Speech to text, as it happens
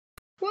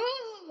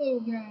Hello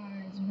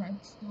guys,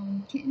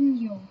 Redstone Kitten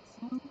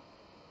Yosa,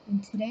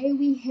 and today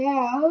we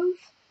have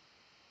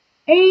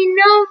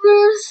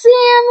another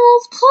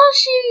Samuel's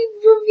plushie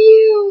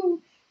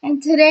review,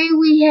 and today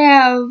we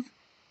have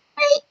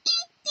a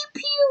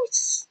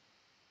Octopus.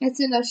 It's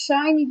in a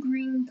shiny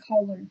green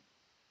color.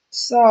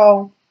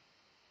 So,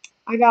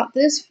 I got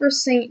this for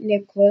St.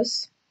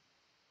 Nicholas.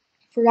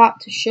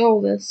 Forgot to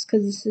show this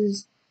because this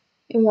is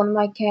in one of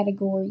my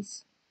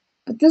categories.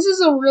 But this is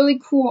a really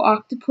cool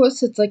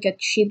octopus. It's like a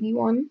chibi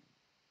one.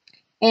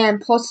 And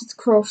plus it's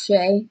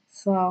crochet,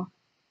 so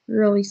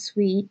really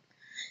sweet.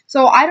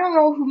 So I don't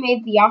know who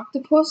made the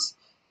octopus,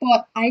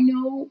 but I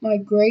know my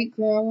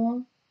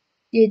great-grandma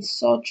did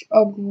such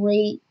a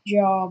great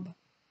job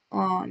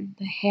on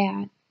the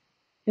hat.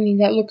 I mean,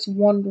 that looks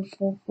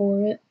wonderful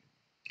for it.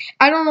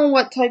 I don't know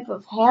what type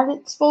of hat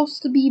it's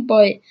supposed to be,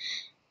 but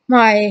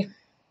my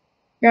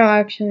grandma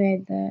actually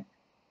made that.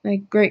 My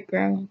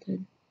great-grandma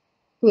did,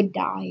 who had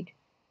died.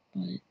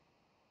 But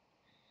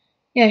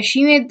yeah,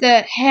 she made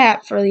that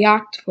hat for the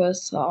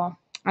octopus, so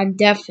I'm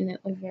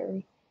definitely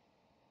very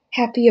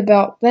happy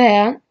about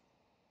that.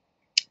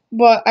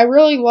 But I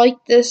really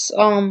like this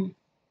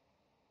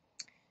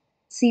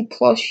sea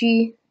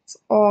plushie. It's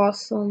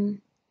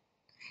awesome.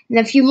 And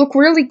if you look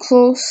really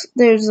close,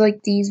 there's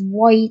like these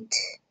white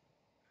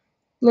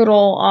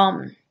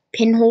little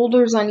pin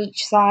holders on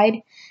each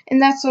side,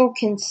 and that's so it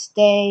can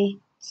stay.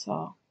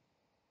 So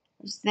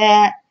there's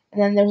that.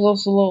 And then there's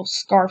also a little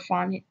scarf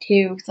on it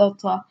too. So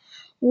it's a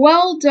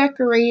well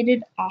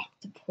decorated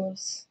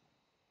octopus.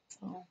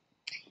 So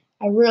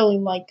I really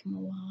like him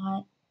a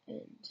lot.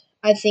 And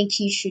I think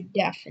he should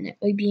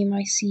definitely be in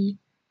my sea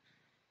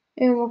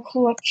animal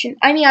collection.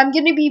 I mean, I'm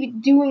gonna be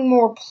doing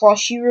more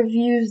plushie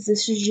reviews.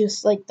 This is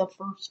just like the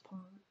first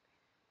part.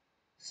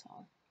 So,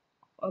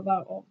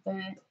 about all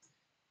that.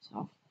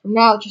 So, for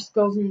now, it just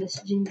goes in this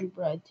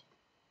gingerbread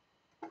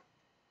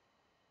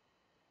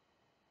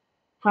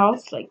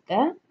house like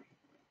that.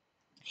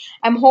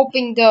 I'm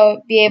hoping to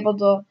be able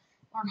to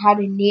learn how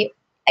to knit.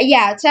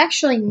 Yeah, it's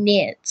actually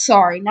knit.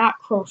 Sorry, not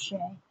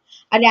crochet.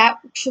 I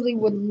actually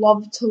would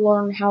love to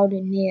learn how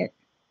to knit.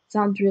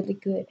 Sounds really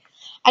good.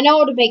 I know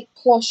how to make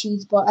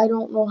plushies, but I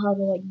don't know how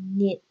to like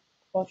knit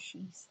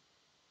plushies.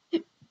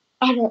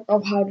 I don't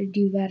know how to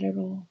do that at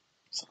all.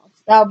 So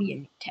that'll be a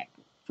new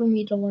technique for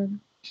me to learn.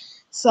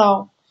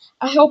 So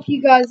I hope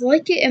you guys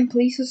like it and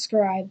please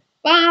subscribe.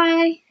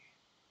 Bye.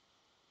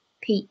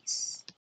 Peace.